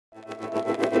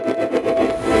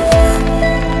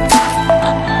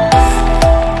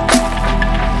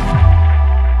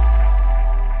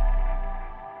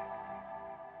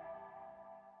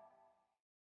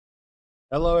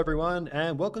Hello, everyone,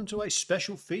 and welcome to a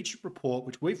special featured report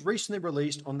which we've recently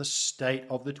released on the state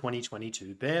of the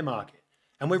 2022 bear market.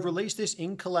 And we've released this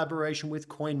in collaboration with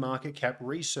CoinMarketCap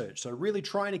Research. So really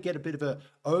trying to get a bit of an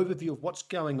overview of what's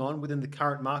going on within the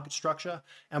current market structure.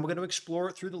 And we're going to explore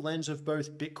it through the lens of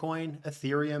both Bitcoin,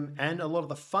 Ethereum, and a lot of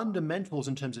the fundamentals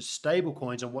in terms of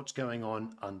stablecoins and what's going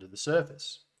on under the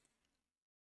surface.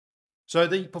 So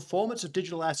the performance of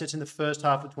digital assets in the first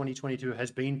half of 2022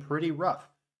 has been pretty rough.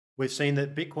 We've seen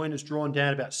that Bitcoin has drawn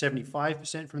down about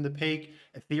 75% from the peak,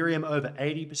 Ethereum over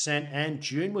 80%, and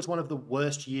June was one of the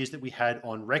worst years that we had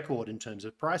on record in terms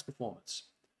of price performance.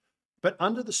 But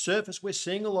under the surface, we're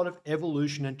seeing a lot of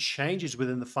evolution and changes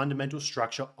within the fundamental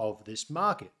structure of this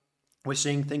market. We're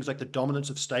seeing things like the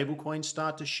dominance of stablecoins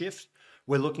start to shift.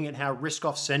 We're looking at how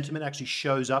risk-off sentiment actually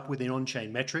shows up within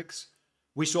on-chain metrics.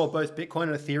 We saw both Bitcoin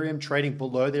and Ethereum trading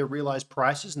below their realized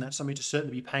prices, and that's something to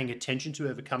certainly be paying attention to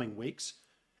over coming weeks.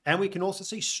 And we can also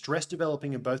see stress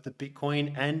developing in both the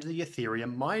Bitcoin and the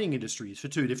Ethereum mining industries for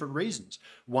two different reasons.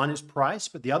 One is price,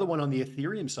 but the other one on the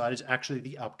Ethereum side is actually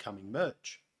the upcoming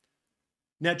merge.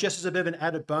 Now, just as a bit of an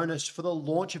added bonus, for the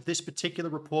launch of this particular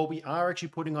report, we are actually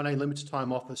putting on a limited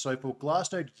time offer. So for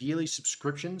Glassnode yearly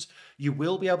subscriptions, you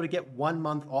will be able to get 1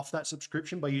 month off that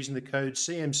subscription by using the code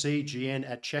CMCGN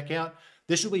at checkout.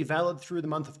 This will be valid through the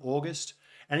month of August.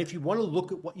 And if you want to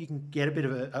look at what you can get a bit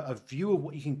of a view of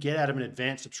what you can get out of an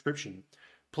advanced subscription,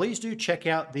 please do check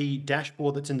out the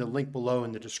dashboard that's in the link below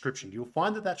in the description. You'll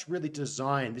find that that's really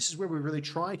designed. This is where we're really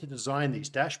trying to design these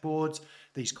dashboards,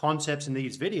 these concepts, and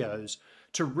these videos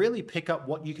to really pick up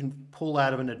what you can pull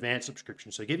out of an advanced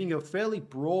subscription. So giving you a fairly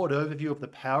broad overview of the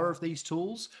power of these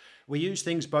tools. We use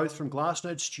things both from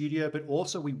Glassnode Studio, but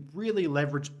also we really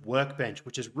leverage Workbench,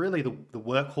 which is really the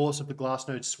workhorse of the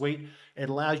Glassnode suite. It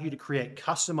allows you to create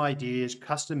custom ideas,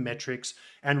 custom metrics,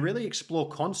 and really explore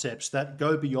concepts that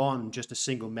go beyond just a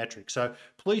single metric. So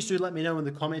please do let me know in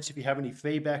the comments if you have any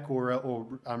feedback or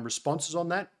responses on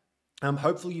that.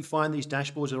 Hopefully you find these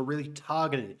dashboards that are really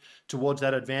targeted towards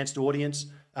that advanced audience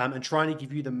and trying to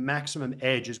give you the maximum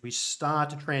edge as we start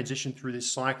to transition through this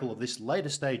cycle of this later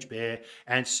stage bear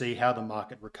and see how the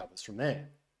market recovers from there.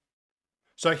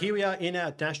 So here we are in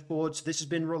our dashboards. This has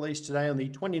been released today on the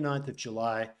 29th of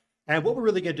July. And what we're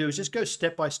really going to do is just go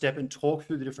step by step and talk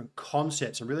through the different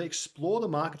concepts and really explore the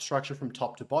market structure from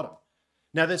top to bottom.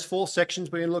 Now there's 4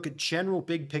 sections. We're going to look at general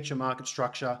big picture market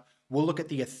structure. We'll look at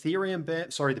the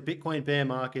Bitcoin bear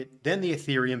market, then the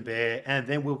Ethereum bear, and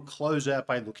then we'll close out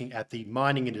by looking at the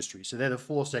mining industry. So they're the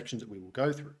 4 sections that we will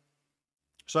go through.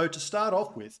 So to start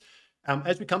off with,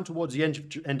 as we come towards the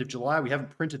end of July, we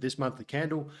haven't printed this monthly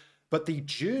candle, but the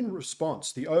June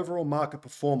response, the overall market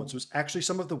performance was actually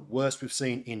some of the worst we've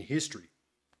seen in history.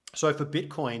 So for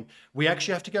Bitcoin, we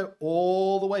actually have to go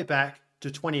all the way back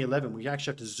to 2011. We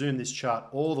actually have to zoom this chart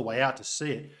all the way out to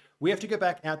see it. We have to go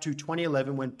back out to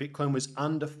 2011 when Bitcoin was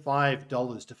under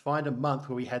 $5 to find a month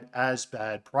where we had as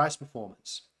bad price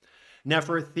performance. Now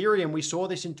for Ethereum, we saw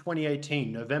this in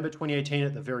 2018, November 2018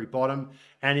 at the very bottom,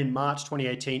 and in March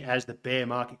 2018 as the bear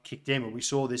market kicked in, where we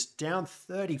saw this down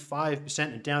 35%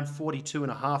 and down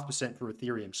 42.5% for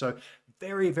Ethereum. So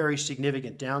very, very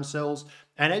significant down sells.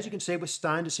 And as you can see, we're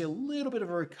starting to see a little bit of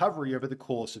a recovery over the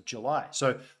course of July.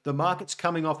 So the market's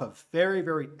coming off a very,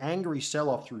 very angry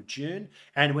sell-off through June.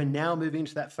 And we're now moving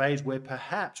into that phase where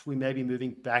perhaps we may be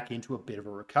moving back into a bit of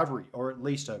a recovery, or at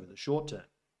least over the short term.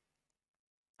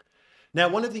 Now,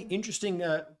 one of the interesting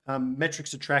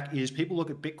metrics to track is people look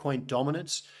at Bitcoin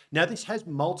dominance. Now, this has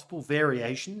multiple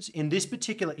variations. In this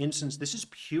particular instance, this is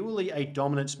purely a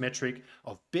dominance metric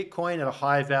of Bitcoin at a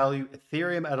high value,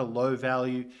 Ethereum at a low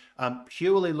value,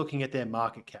 purely looking at their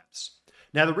market caps.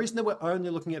 Now, the reason that we're only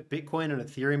looking at Bitcoin and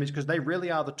Ethereum is because they really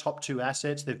are the top 2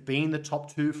 assets. They've been the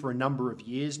top 2 for a number of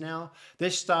years now. They're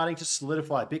starting to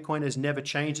solidify. Bitcoin has never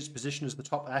changed its position as the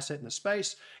top asset in the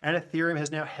space, and Ethereum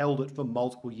has now held it for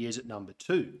multiple years at number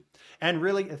 2. And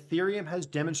really, Ethereum has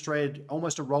demonstrated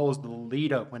almost a role as the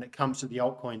leader when it comes to the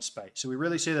altcoin space. So we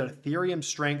really see that Ethereum's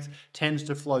strength tends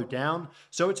to flow down.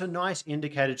 So it's a nice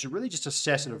indicator to really just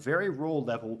assess at a very raw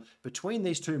level between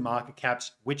these 2 market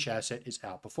caps, which asset is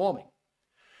outperforming.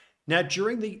 Now,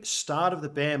 during the start of the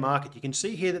bear market, you can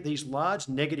see here that these large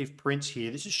negative prints here,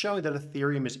 this is showing that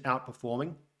Ethereum is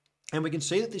outperforming. And we can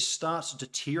see that this starts to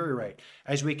deteriorate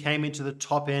as we came into the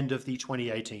top end of the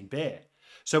 2018 bear.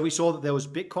 So we saw that there was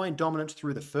Bitcoin dominance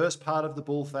through the first part of the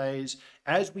bull phase.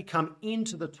 As we come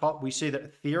into the top, we see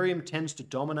that Ethereum tends to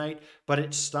dominate, but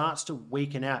it starts to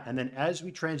weaken out. And then as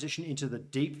we transition into the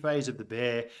deep phase of the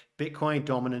bear, Bitcoin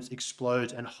dominance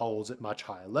explodes and holds at much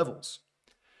higher levels.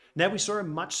 Now, we saw a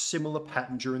much similar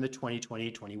pattern during the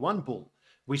 2020-21 bull.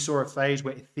 We saw a phase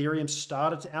where Ethereum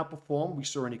started to outperform. We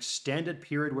saw an extended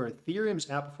period where Ethereum's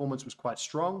outperformance was quite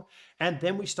strong. And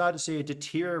then we started to see a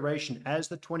deterioration as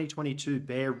the 2022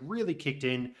 bear really kicked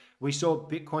in. We saw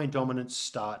Bitcoin dominance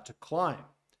start to climb.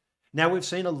 Now we've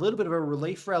seen a little bit of a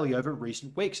relief rally over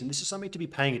recent weeks, and this is something to be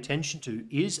paying attention to.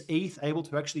 Is ETH able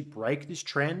to actually break this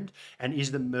trend? And is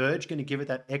the merge going to give it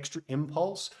that extra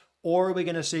impulse? Or are we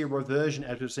going to see a reversion,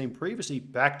 as we've seen previously,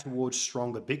 back towards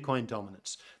stronger Bitcoin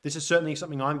dominance? This is certainly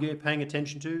something I'm going to be paying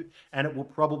attention to, and it will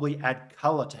probably add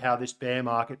color to how this bear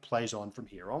market plays on from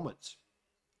here onwards.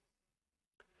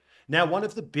 Now, one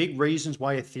of the big reasons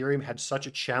why Ethereum had such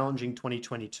a challenging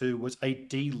 2022 was a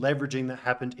deleveraging that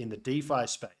happened in the DeFi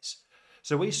space.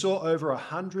 So we saw over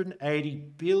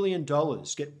 $180 billion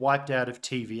get wiped out of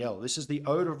TVL. This is the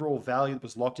overall value that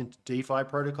was locked into DeFi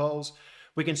protocols.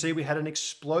 We can see we had an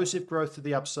explosive growth to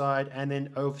the upside, and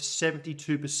then over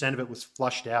 72% of it was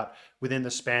flushed out within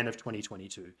the span of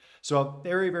 2022. So a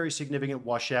very, very significant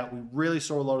washout. We really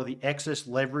saw a lot of the excess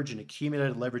leverage and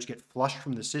accumulated leverage get flushed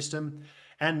from the system.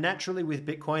 And naturally with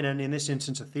Bitcoin, and in this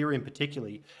instance Ethereum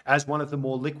particularly, as one of the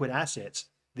more liquid assets,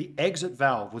 the exit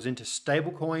valve was into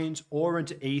stablecoins or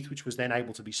into ETH, which was then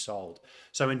able to be sold.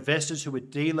 So investors who were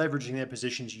deleveraging their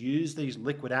positions used these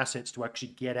liquid assets to actually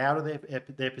get out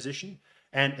of their position,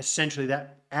 and essentially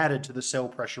that added to the sell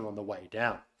pressure on the way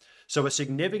down. So a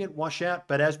significant washout,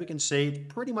 but as we can see, it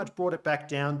pretty much brought it back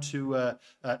down to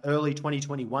early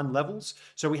 2021 levels.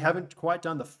 So we haven't quite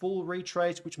done the full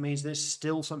retrace, which means there's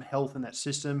still some health in that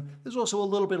system. There's also a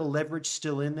little bit of leverage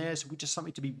still in there, so we just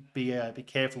something to be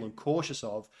careful and cautious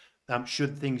of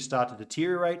should things start to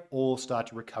deteriorate or start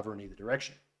to recover in either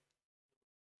direction.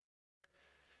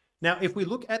 Now, if we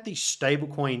look at the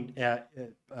stablecoin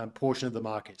portion of the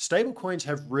market, stablecoins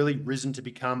have really risen to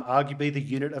become arguably the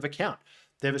unit of account.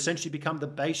 They've essentially become the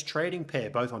base trading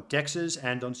pair, both on DEXs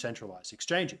and on centralized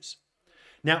exchanges.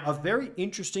 Now, a very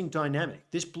interesting dynamic.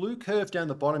 This blue curve down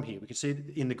the bottom here, we can see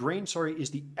in the green,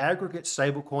 is the aggregate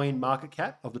stablecoin market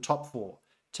cap of the top four: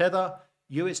 Tether,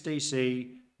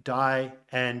 USDC, DAI,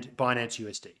 and Binance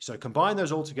USD. So combine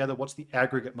those all together, what's the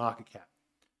aggregate market cap?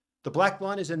 The black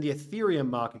line is in the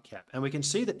Ethereum market cap, and we can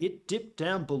see that it dipped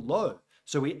down below.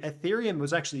 So Ethereum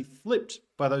was actually flipped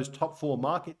by those top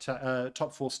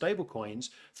four stable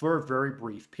coins for a very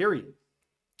brief period.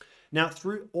 Now,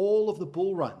 through all of the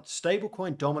bull run,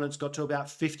 stablecoin dominance got to about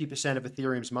 50% of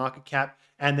Ethereum's market cap,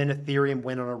 and then Ethereum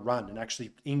went on a run and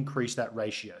actually increased that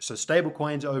ratio. So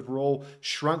stablecoins overall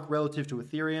shrunk relative to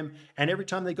Ethereum, and every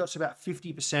time they got to about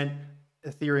 50%,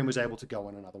 Ethereum was able to go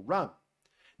on another run.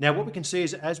 Now, what we can see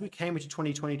is as we came into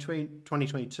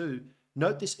 2022,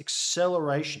 note this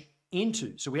acceleration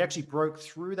so we actually broke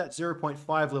through that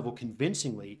 0.5 level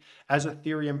convincingly as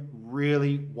Ethereum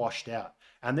really washed out.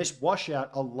 And this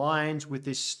washout aligns with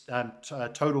this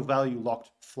total value locked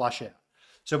flush out.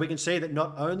 So we can see that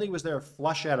not only was there a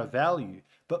flush out of value,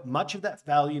 but much of that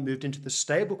value moved into the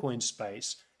stablecoin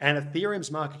space, and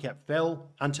Ethereum's market cap fell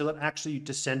until it actually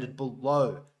descended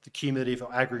below the cumulative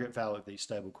or aggregate value of these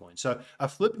stablecoins. So a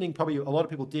flippening probably a lot of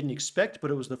people didn't expect,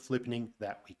 but it was the flippening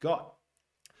that we got.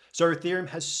 So Ethereum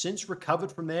has since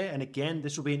recovered from there. And again,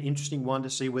 this will be an interesting one to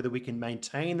see whether we can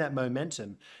maintain that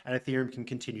momentum and Ethereum can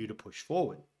continue to push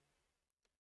forward.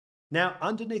 Now,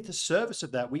 underneath the surface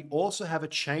of that, we also have a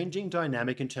changing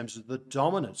dynamic in terms of the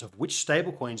dominance of which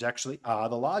stablecoins actually are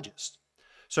the largest.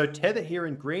 So Tether here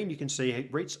in green, you can see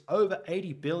it reached over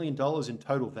 $80 billion in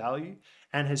total value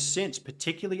and has since,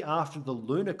 particularly after the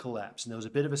Luna collapse, and there was a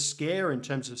bit of a scare in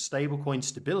terms of stablecoin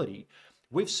stability,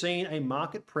 we've seen a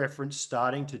market preference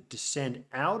starting to descend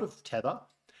out of Tether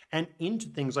and into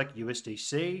things like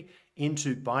USDC,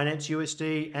 into Binance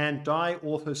USD, and DAI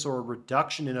also saw a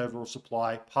reduction in overall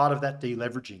supply, part of that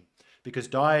deleveraging, because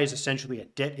DAI is essentially a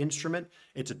debt instrument.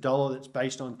 It's a dollar that's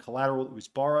based on collateral that was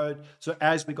borrowed. So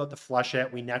as we got the flush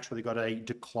out, we naturally got a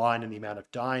decline in the amount of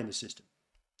DAI in the system.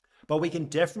 But we can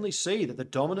definitely see that the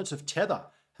dominance of Tether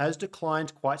has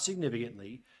declined quite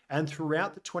significantly. And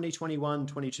throughout the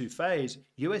 2021-22 phase,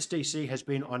 USDC has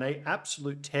been on an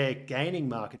absolute tear, gaining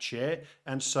market share,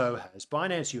 and so has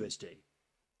Binance USD.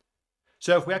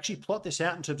 So if we actually plot this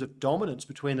out in terms of dominance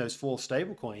between those four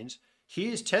stablecoins,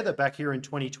 here's Tether back here in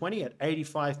 2020 at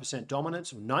 85%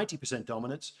 dominance or 90%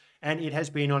 dominance, and it has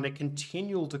been on a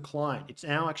continual decline. It's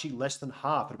now actually less than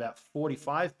half at about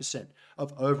 45%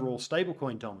 of overall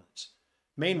stablecoin dominance.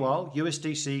 Meanwhile,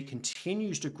 USDC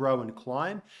continues to grow and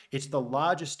climb. It's the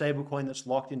largest stablecoin that's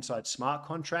locked inside smart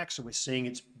contracts, so we're seeing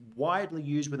it's widely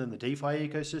used within the DeFi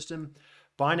ecosystem.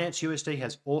 Binance USD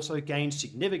has also gained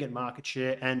significant market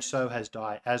share, and so has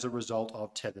DAI as a result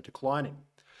of Tether declining.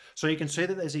 So you can see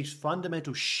that there's these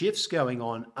fundamental shifts going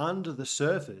on under the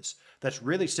surface that's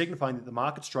really signifying that the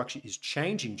market structure is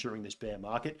changing during this bear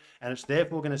market, and it's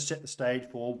therefore going to set the stage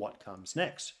for what comes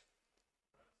next.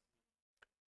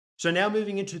 So now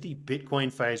moving into the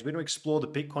Bitcoin phase, we're going to explore the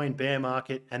Bitcoin bear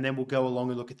market, and then we'll go along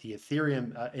and look at the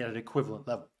Ethereum at an equivalent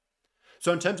level.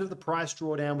 So in terms of the price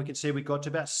drawdown, we can see we got to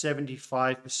about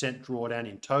 75% drawdown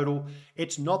in total.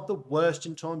 It's not the worst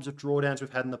in terms of drawdowns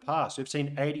we've had in the past. We've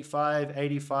seen 85,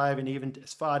 85, and even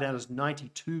as far down as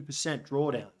 92%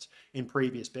 drawdowns in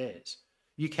previous bears.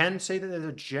 You can see that there's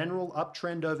a general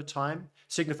uptrend over time,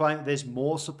 signifying that there's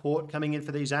more support coming in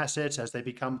for these assets as they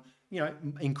become,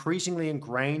 increasingly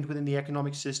ingrained within the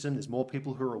economic system. There's more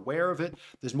people who are aware of it.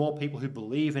 There's more people who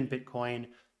believe in Bitcoin.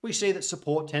 We see that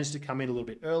support tends to come in a little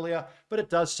bit earlier, but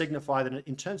it does signify that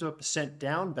in terms of a percent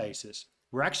down basis,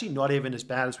 we're actually not even as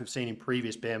bad as we've seen in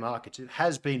previous bear markets. It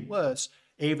has been worse,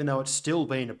 even though it's still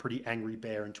been a pretty angry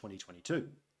bear in 2022.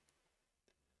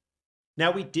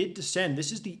 Now we did descend.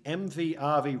 This is the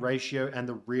MVRV ratio and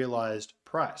the realized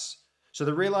price. So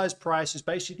the realized price is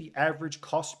basically the average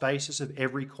cost basis of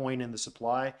every coin in the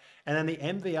supply. And then the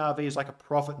MVRV is like a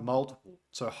profit multiple.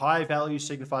 So high values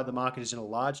signify the market is in a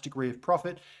large degree of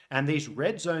profit. And these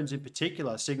red zones in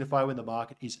particular signify when the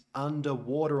market is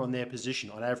underwater on their position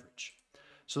on average.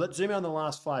 So let's zoom in on the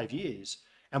last 5 years.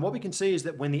 And what we can see is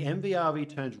that when the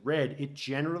MVRV turns red, it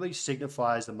generally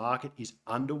signifies the market is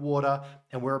underwater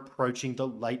and we're approaching the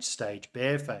late stage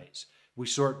bear phase. We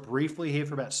saw it briefly here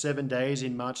for about 7 days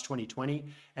in March 2020.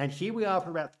 And here we are for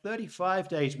about 35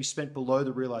 days we spent below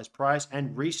the realized price.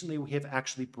 And recently we have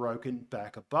actually broken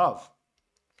back above.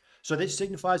 So this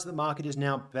signifies that the market is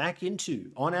now back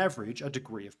into, on average, a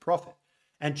degree of profit.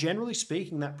 And generally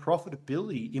speaking, that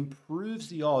profitability improves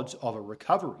the odds of a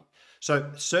recovery.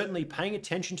 So certainly paying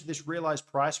attention to this realized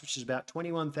price, which is about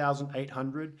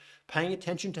 21,800, paying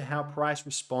attention to how price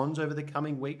responds over the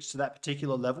coming weeks to that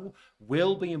particular level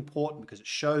will be important because it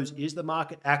shows, is the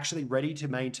market actually ready to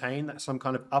maintain that some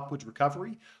kind of upwards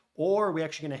recovery? Or are we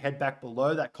actually going to head back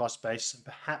below that cost base and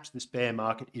perhaps this bear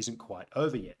market isn't quite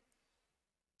over yet?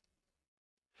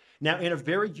 Now, in a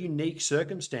very unique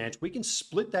circumstance, we can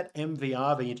split that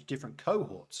MVRV into different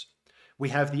cohorts. We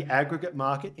have the aggregate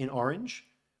market in orange.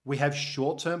 We have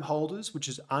short-term holders, which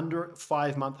is under a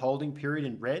 5-month holding period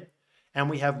in red. And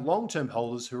we have long-term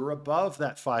holders who are above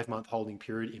that 5-month holding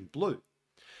period in blue.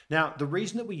 Now, the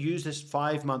reason that we use this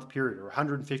 5-month period or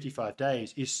 155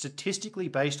 days is statistically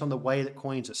based on the way that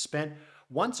coins are spent.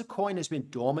 Once a coin has been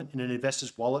dormant in an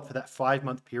investor's wallet for that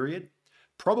 5-month period,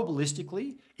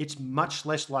 probabilistically, it's much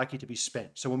less likely to be spent.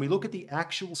 So when we look at the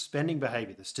actual spending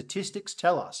behavior, the statistics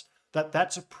tell us that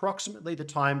that's approximately the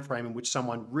time frame in which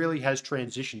someone really has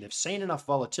transitioned. They've seen enough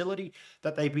volatility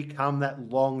that they become that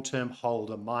long-term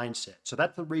holder mindset. So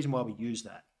that's the reason why we use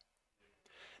that.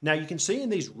 Now you can see in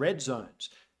these red zones,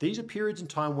 these are periods in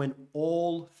time when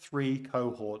all 3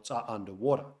 cohorts are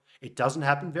underwater. It doesn't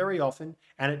happen very often,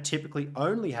 and it typically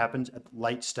only happens at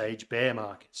late stage bear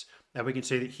markets. Now we can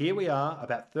see that here we are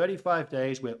about 35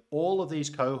 days where all of these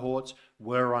cohorts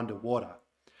were underwater.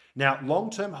 Now,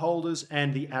 long-term holders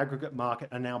and the aggregate market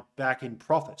are now back in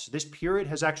profit. So this period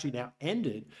has actually now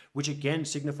ended, which again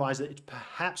signifies that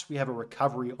perhaps we have a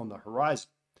recovery on the horizon.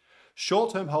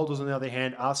 Short-term holders, on the other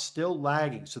hand, are still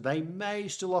lagging. So they may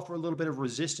still offer a little bit of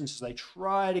resistance as they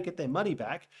try to get their money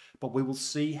back, but we will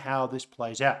see how this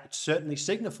plays out. It's certainly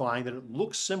signifying that it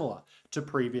looks similar to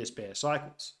previous bear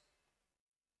cycles.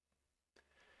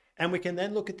 And we can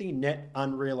then look at the net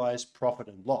unrealized profit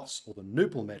and loss, or the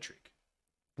NUPL metric.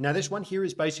 Now this one here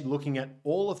is basically looking at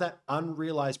all of that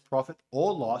unrealized profit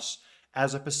or loss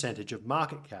as a percentage of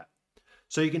market cap.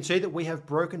 So you can see that we have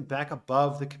broken back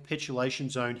above the capitulation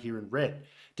zone here in red.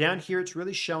 Down here, it's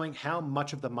really showing how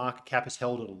much of the market cap is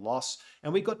held at a loss.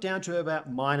 And we got down to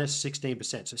about minus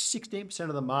 16%. So 16%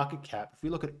 of the market cap, if we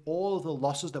look at all of the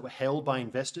losses that were held by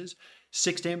investors,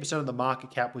 16% of the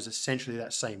market cap was essentially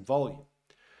that same volume.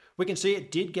 We can see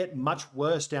it did get much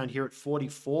worse down here at 44%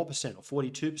 or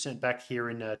 42% back here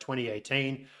in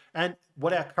 2018. And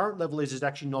what our current level is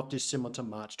actually not dissimilar to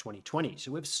March 2020.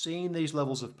 So we've seen these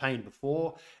levels of pain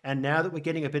before. And now that we're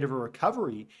getting a bit of a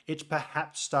recovery, it's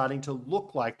perhaps starting to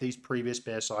look like these previous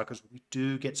bear cycles. We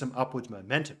do get some upwards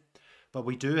momentum. But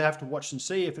we do have to watch and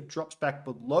see if it drops back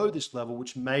below this level,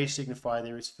 which may signify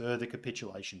there is further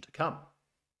capitulation to come.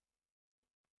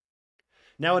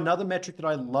 Now, another metric that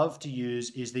I love to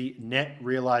use is the net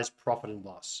realized profit and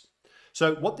loss.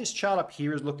 So what this chart up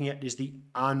here is looking at is the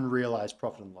unrealized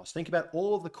profit and loss. Think about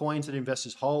all of the coins that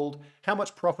investors hold. How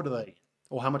much profit are they in,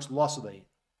 or how much loss are they in?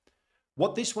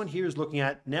 What this one here is looking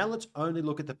at, now let's only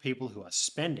look at the people who are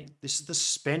spending. This is the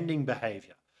spending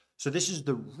behavior. So this is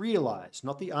the realized,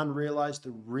 not the unrealized, the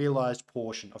realized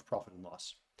portion of profit and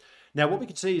loss. Now, what we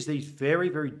can see is these very,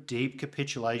 very deep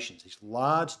capitulations, these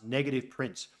large negative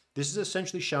prints. This is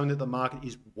essentially showing that the market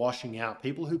is washing out.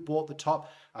 People who bought the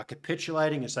top are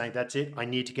capitulating and saying, that's it, I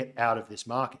need to get out of this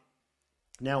market.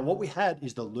 Now, what we had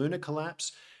is the lunar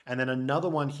collapse, and then another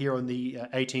one here on the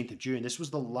 18th of June. This was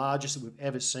the largest that we've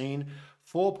ever seen,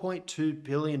 $4.2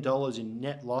 billion in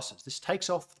net losses. This takes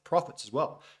off the profits as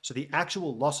well. So the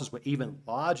actual losses were even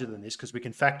larger than this because we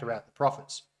can factor out the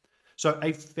profits. So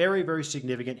a very, very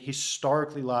significant,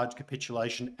 historically large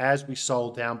capitulation as we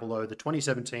sold down below the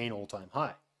 2017 all-time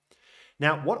high.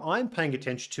 Now, what I'm paying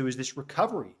attention to is this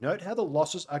recovery. Note how the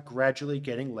losses are gradually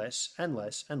getting less and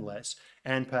less and less,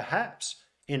 and perhaps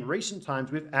in recent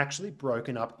times, we've actually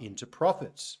broken up into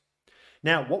profits.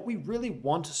 Now, what we really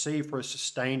want to see for a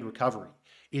sustained recovery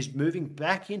is moving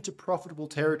back into profitable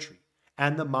territory,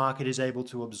 and the market is able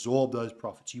to absorb those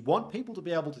profits. You want people to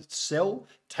be able to sell,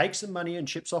 take some money and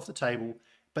chips off the table,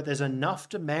 but there's enough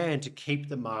demand to keep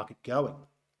the market going.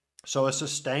 So a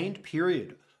sustained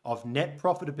period of net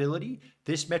profitability,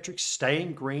 this metric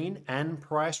staying green and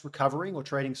price recovering or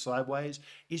trading sideways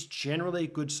is generally a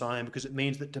good sign because it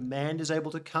means that demand is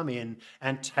able to come in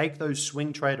and take those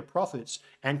swing trader profits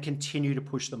and continue to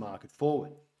push the market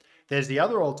forward. There's the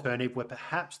other alternative where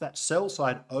perhaps that sell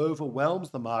side overwhelms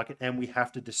the market and we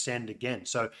have to descend again.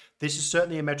 So this is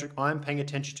certainly a metric I'm paying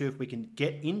attention to. If we can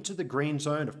get into the green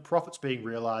zone of profits being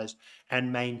realized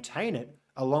and maintain it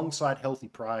alongside healthy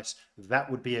price,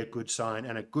 that would be a good sign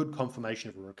and a good confirmation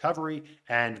of a recovery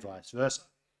and vice versa.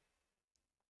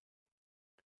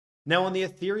 Now on the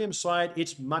Ethereum side,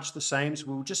 it's much the same. So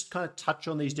we'll just kind of touch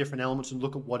on these different elements and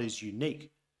look at what is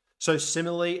unique. So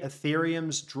similarly,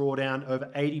 Ethereum's drawdown over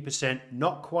 80%,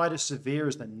 not quite as severe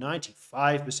as the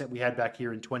 95% we had back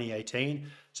here in 2018.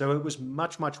 So it was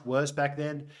much, much worse back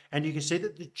then. And you can see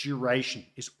that the duration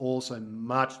is also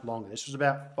much longer. This was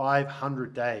about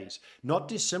 500 days, not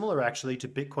dissimilar actually to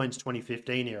Bitcoin's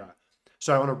 2015 era.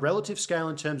 So on a relative scale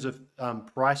in terms of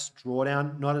price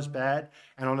drawdown, not as bad.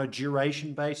 And on a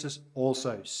duration basis,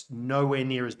 also nowhere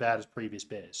near as bad as previous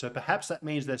bears. So perhaps that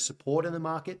means there's support in the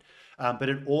market, but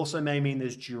it also may mean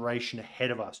there's duration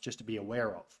ahead of us just to be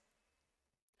aware of.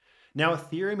 Now,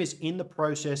 Ethereum is in the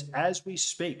process as we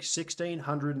speak.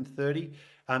 1630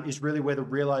 is really where the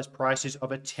realized price is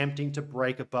of attempting to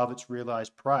break above its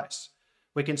realized price.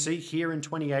 We can see here in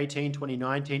 2018,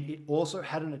 2019, it also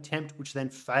had an attempt which then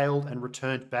failed and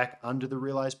returned back under the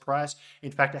realized price.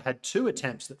 In fact, it had two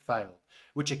attempts that failed,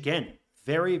 which again,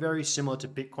 very, very similar to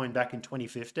Bitcoin back in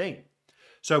 2015.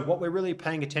 So what we're really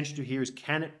paying attention to here is,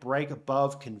 can it break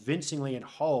above convincingly and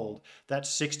hold that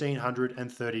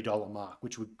 $1,630 mark,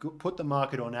 which would put the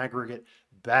market on aggregate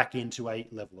back into a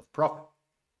level of profit.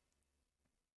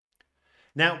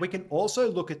 Now, we can also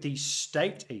look at the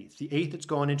staked ETH, the ETH that's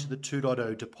gone into the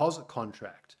 2.0 deposit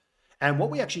contract. And what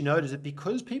we actually notice is that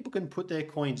because people can put their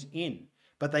coins in,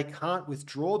 but they can't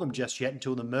withdraw them just yet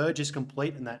until the merge is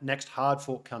complete and that next hard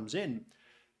fork comes in,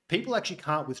 people actually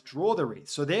can't withdraw their ETH.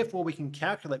 So therefore, we can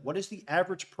calculate what is the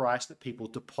average price that people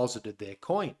deposited their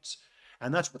coins.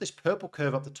 And that's what this purple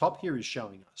curve up the top here is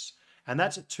showing us. And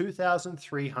that's at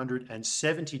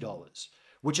 $2,370.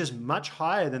 Which is much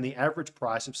higher than the average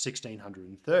price of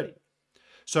 $1,630.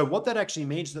 So what that actually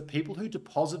means is that people who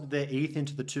deposited their ETH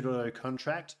into the 2.0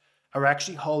 contract are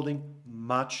actually holding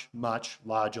much, much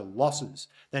larger losses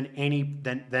than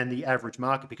the average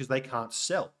market because they can't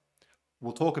sell.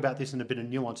 We'll talk about this in a bit of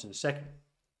nuance in a second.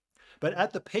 But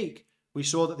at the peak, we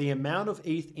saw that the amount of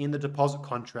ETH in the deposit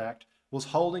contract was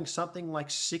holding something like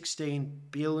 $16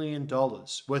 billion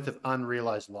worth of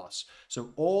unrealized loss.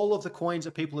 So all of the coins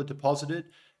that people had deposited,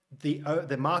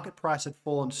 the market price had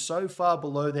fallen so far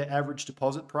below their average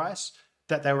deposit price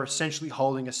that they were essentially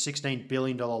holding a $16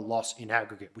 billion loss in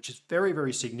aggregate, which is very,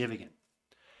 very significant.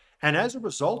 And as a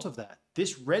result of that,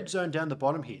 this red zone down the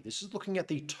bottom here, this is looking at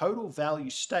the total value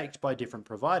staked by different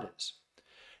providers.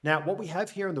 Now, what we have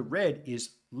here in the red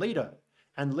is Lido.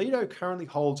 And Lido currently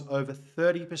holds over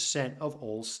 30% of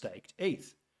all staked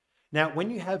ETH. Now, when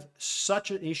you have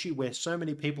such an issue where so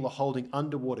many people are holding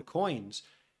underwater coins,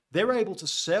 they're able to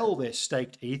sell their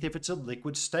staked ETH if it's a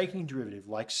liquid staking derivative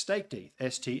like staked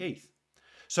ETH, STETH.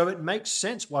 So it makes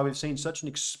sense why we've seen such an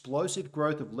explosive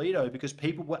growth of Lido, because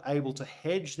people were able to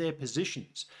hedge their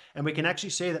positions. And we can actually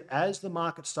see that as the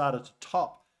market started to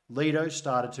top, Lido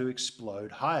started to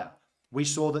explode higher. We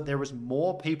saw that there was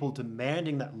more people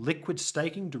demanding that liquid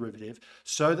staking derivative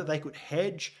so that they could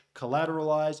hedge,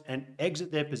 collateralize, and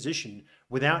exit their position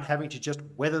without having to just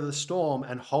weather the storm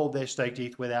and hold their staked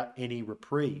ETH without any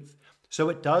reprieve. So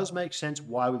it does make sense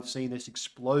why we've seen this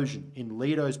explosion in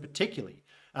Lidos particularly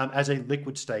as a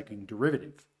liquid staking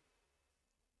derivative.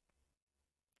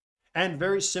 And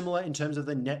very similar in terms of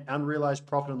the net unrealized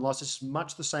profit and loss. It's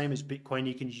much the same as Bitcoin.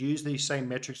 You can use these same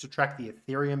metrics to track the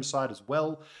Ethereum side as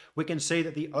well. We can see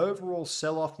that the overall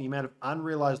sell-off, the amount of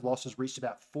unrealized losses reached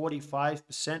about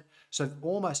 45%. So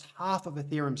almost half of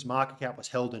Ethereum's market cap was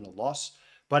held in a loss,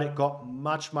 but it got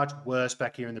much, much worse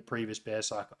back here in the previous bear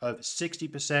cycle. Over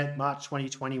 60%, March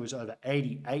 2020 was over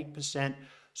 88%.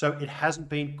 So it hasn't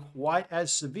been quite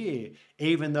as severe,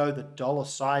 even though the dollar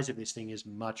size of this thing is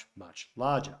much, much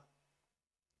larger.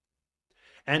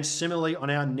 And similarly, on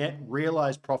our net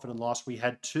realized profit and loss, we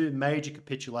had two major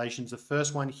capitulations. The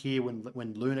first one here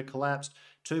when Luna collapsed,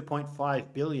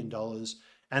 $2.5 billion.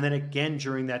 And then again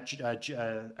during that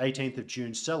 18th of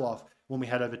June sell-off, when we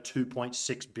had over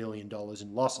 $2.6 billion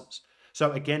in losses.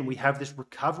 So again, we have this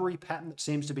recovery pattern that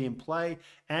seems to be in play,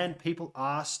 and people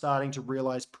are starting to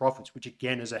realize profits, which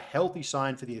again is a healthy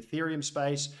sign for the Ethereum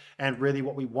space and really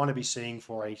what we want to be seeing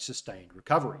for a sustained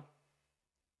recovery.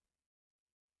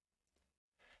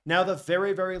 Now, the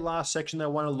very, very last section that I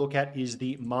want to look at is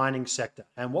the mining sector.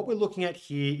 And what we're looking at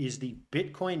here is the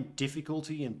Bitcoin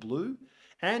difficulty in blue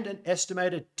and an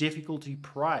estimated difficulty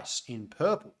price in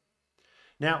purple.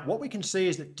 Now, what we can see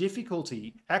is that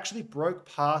difficulty actually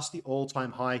broke past the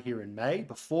all-time high here in May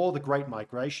before the Great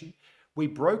Migration. We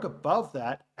broke above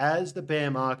that as the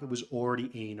bear market was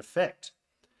already in effect.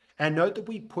 And note that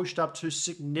we pushed up to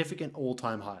significant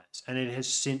all-time highs, and it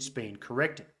has since been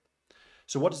corrected.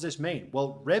 So what does this mean?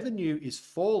 Well, revenue is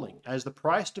falling as the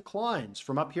price declines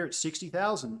from up here at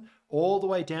 60,000 all the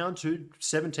way down to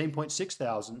 17.6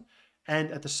 thousand.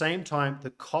 And at the same time, the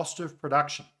cost of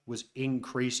production was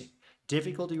increasing.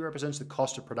 Difficulty represents the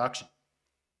cost of production.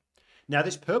 Now,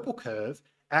 this purple curve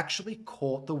actually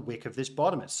caught the wick of this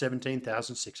bottom at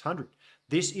 17,600.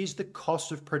 This is the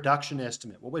cost of production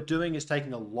estimate. What we're doing is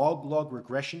taking a log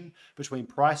regression between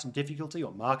price and difficulty,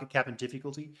 or market cap and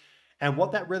difficulty. And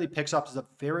what that really picks up is a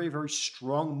very, very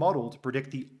strong model to predict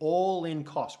the all-in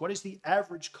cost. What is the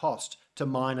average cost to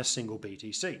mine a single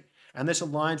BTC? And this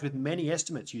aligns with many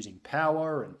estimates using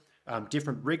power and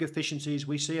different rig efficiencies.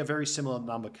 We see a very similar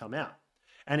number come out.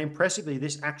 And impressively,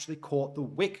 this actually caught the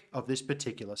wick of this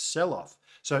particular sell-off.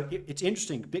 So it's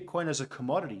interesting. Bitcoin as a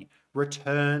commodity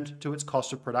returned to its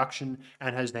cost of production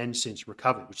and has then since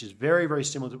recovered, which is very, very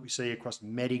similar to what we see across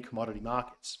many commodity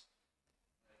markets.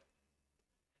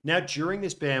 Now, during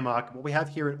this bear market, what we have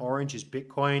here in orange is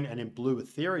Bitcoin and in blue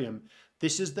Ethereum.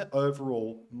 This is the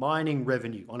overall mining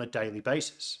revenue on a daily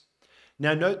basis.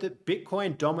 Now, note that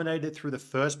Bitcoin dominated through the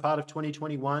first part of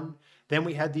 2021. Then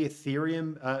we had the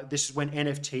Ethereum. This is when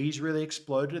NFTs really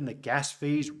exploded and the gas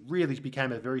fees really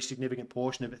became a very significant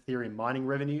portion of Ethereum mining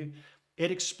revenue.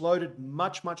 It exploded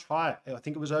much, much higher. I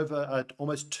think it was over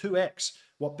almost 2x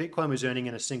what Bitcoin was earning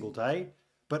in a single day.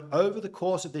 But over the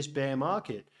course of this bear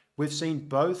market, we've seen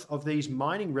both of these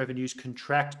mining revenues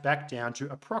contract back down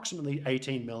to approximately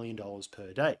 $18 million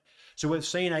per day. So we've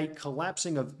seen a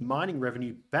collapsing of mining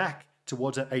revenue back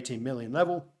towards that 18 million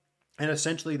level, and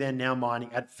essentially they're now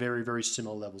mining at very, very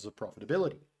similar levels of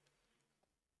profitability.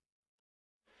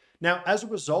 Now, as a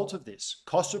result of this,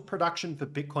 cost of production for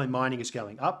Bitcoin mining is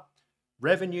going up,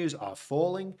 revenues are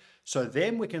falling. So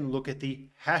then we can look at the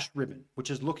hash ribbon, which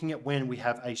is looking at when we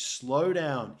have a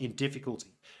slowdown in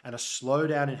difficulty and a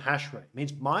slowdown in hash rate. It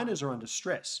means miners are under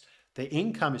stress. Their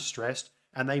income is stressed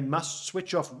and they must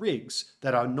switch off rigs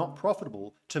that are not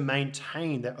profitable to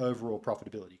maintain their overall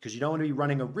profitability, because you don't want to be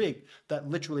running a rig that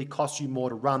literally costs you more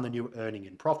to run than you're earning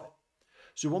in profit.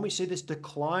 So when we see this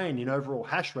decline in overall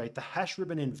hash rate, the hash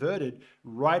ribbon inverted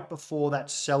right before that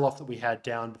sell-off that we had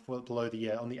down below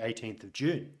on the 18th of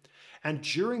June. And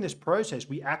during this process,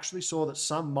 we actually saw that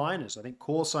some miners, I think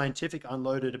Core Scientific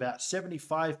unloaded about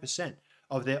 75%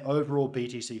 of their overall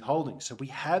BTC holdings. So we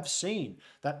have seen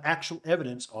that actual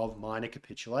evidence of miner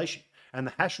capitulation. And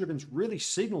the hash ribbons really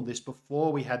signaled this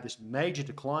before we had this major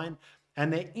decline,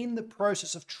 and they're in the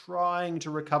process of trying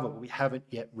to recover, but we haven't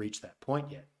yet reached that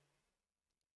point yet.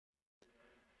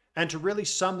 And to really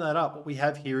sum that up, what we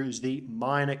have here is the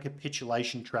miner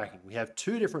capitulation tracking. We have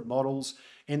two different models.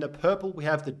 In the purple, we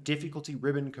have the difficulty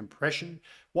ribbon compression.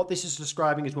 What this is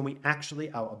describing is when we actually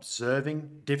are observing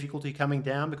difficulty coming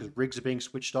down because rigs are being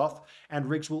switched off, and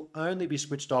rigs will only be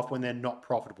switched off when they're not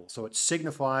profitable. So it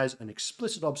signifies an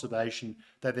explicit observation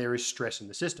that there is stress in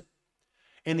the system.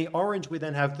 In the orange, we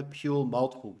then have the Pure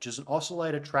multiple, which is an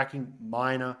oscillator tracking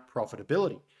miner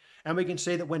profitability. And we can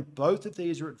see that when both of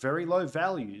these are at very low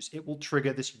values, it will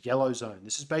trigger this yellow zone.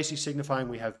 This is basically signifying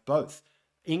we have both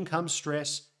income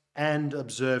stress and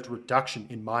observed reduction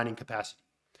in mining capacity.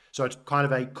 So it's kind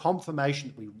of a confirmation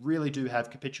that we really do have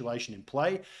capitulation in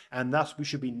play, and thus we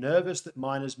should be nervous that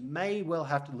miners may well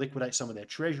have to liquidate some of their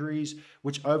treasuries,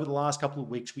 which over the last couple of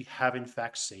weeks we have in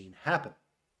fact seen happen.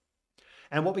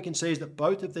 And what we can see is that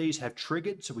both of these have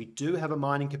triggered. So we do have a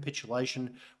mining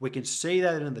capitulation. We can see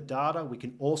that in the data. We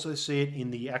can also see it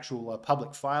in the actual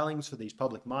public filings for these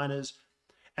public miners.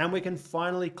 And we can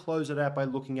finally close it out by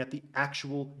looking at the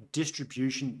actual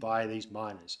distribution by these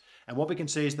miners. And what we can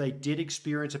see is they did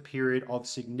experience a period of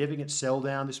significant sell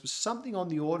down. This was something on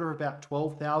the order of about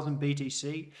 12,000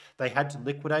 BTC. They had to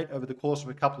liquidate over the course of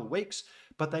a couple of weeks,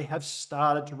 but they have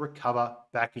started to recover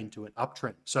back into an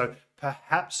uptrend. So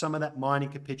perhaps some of that mining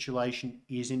capitulation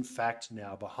is in fact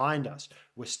now behind us.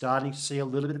 We're starting to see a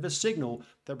little bit of a signal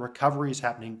that recovery is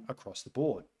happening across the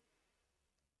board.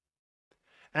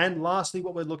 And lastly,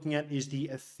 what we're looking at is the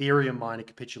Ethereum mining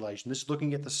capitulation. This is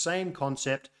looking at the same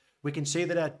concept. We can see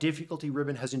that our difficulty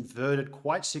ribbon has inverted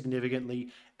quite significantly,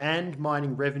 and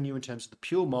mining revenue in terms of the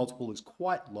pure multiple is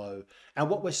quite low. And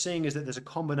what we're seeing is that there's a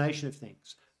combination of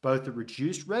things, both the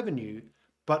reduced revenue,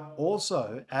 but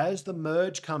also as the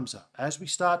merge comes up, as we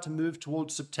start to move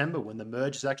towards September when the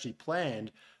merge is actually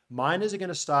planned, miners are going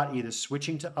to start either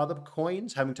switching to other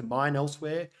coins, having to mine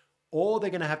elsewhere, or they're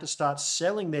going to have to start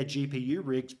selling their GPU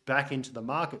rigs back into the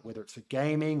market, whether it's for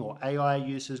gaming or AI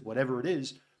uses, whatever it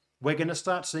is. We're going to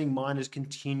start seeing miners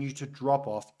continue to drop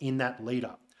off in that lead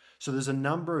up. So there's a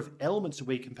number of elements that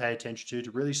we can pay attention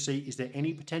to really see, is there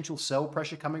any potential sell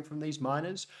pressure coming from these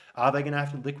miners? Are they going to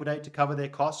have to liquidate to cover their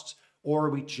costs? Or are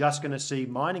we just going to see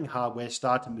mining hardware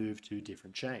start to move to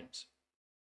different chains?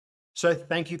 So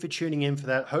thank you for tuning in for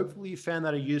that. Hopefully you found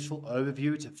that a useful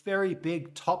overview. It's a very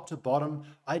big top to bottom.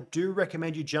 I do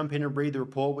recommend you jump in and read the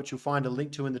report, which you'll find a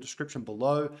link to in the description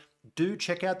below. Do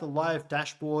check out the live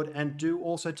dashboard, and do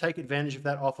also take advantage of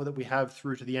that offer that we have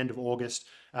through to the end of August,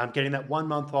 getting that 1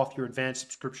 month off your advanced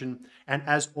subscription. And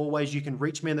as always, you can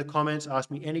reach me in the comments,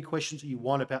 ask me any questions that you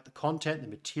want about the content, the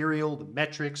material, the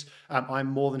metrics. I'm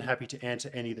more than happy to answer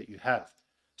any that you have.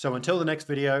 So until the next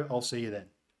video, I'll see you then.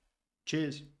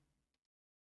 Cheers.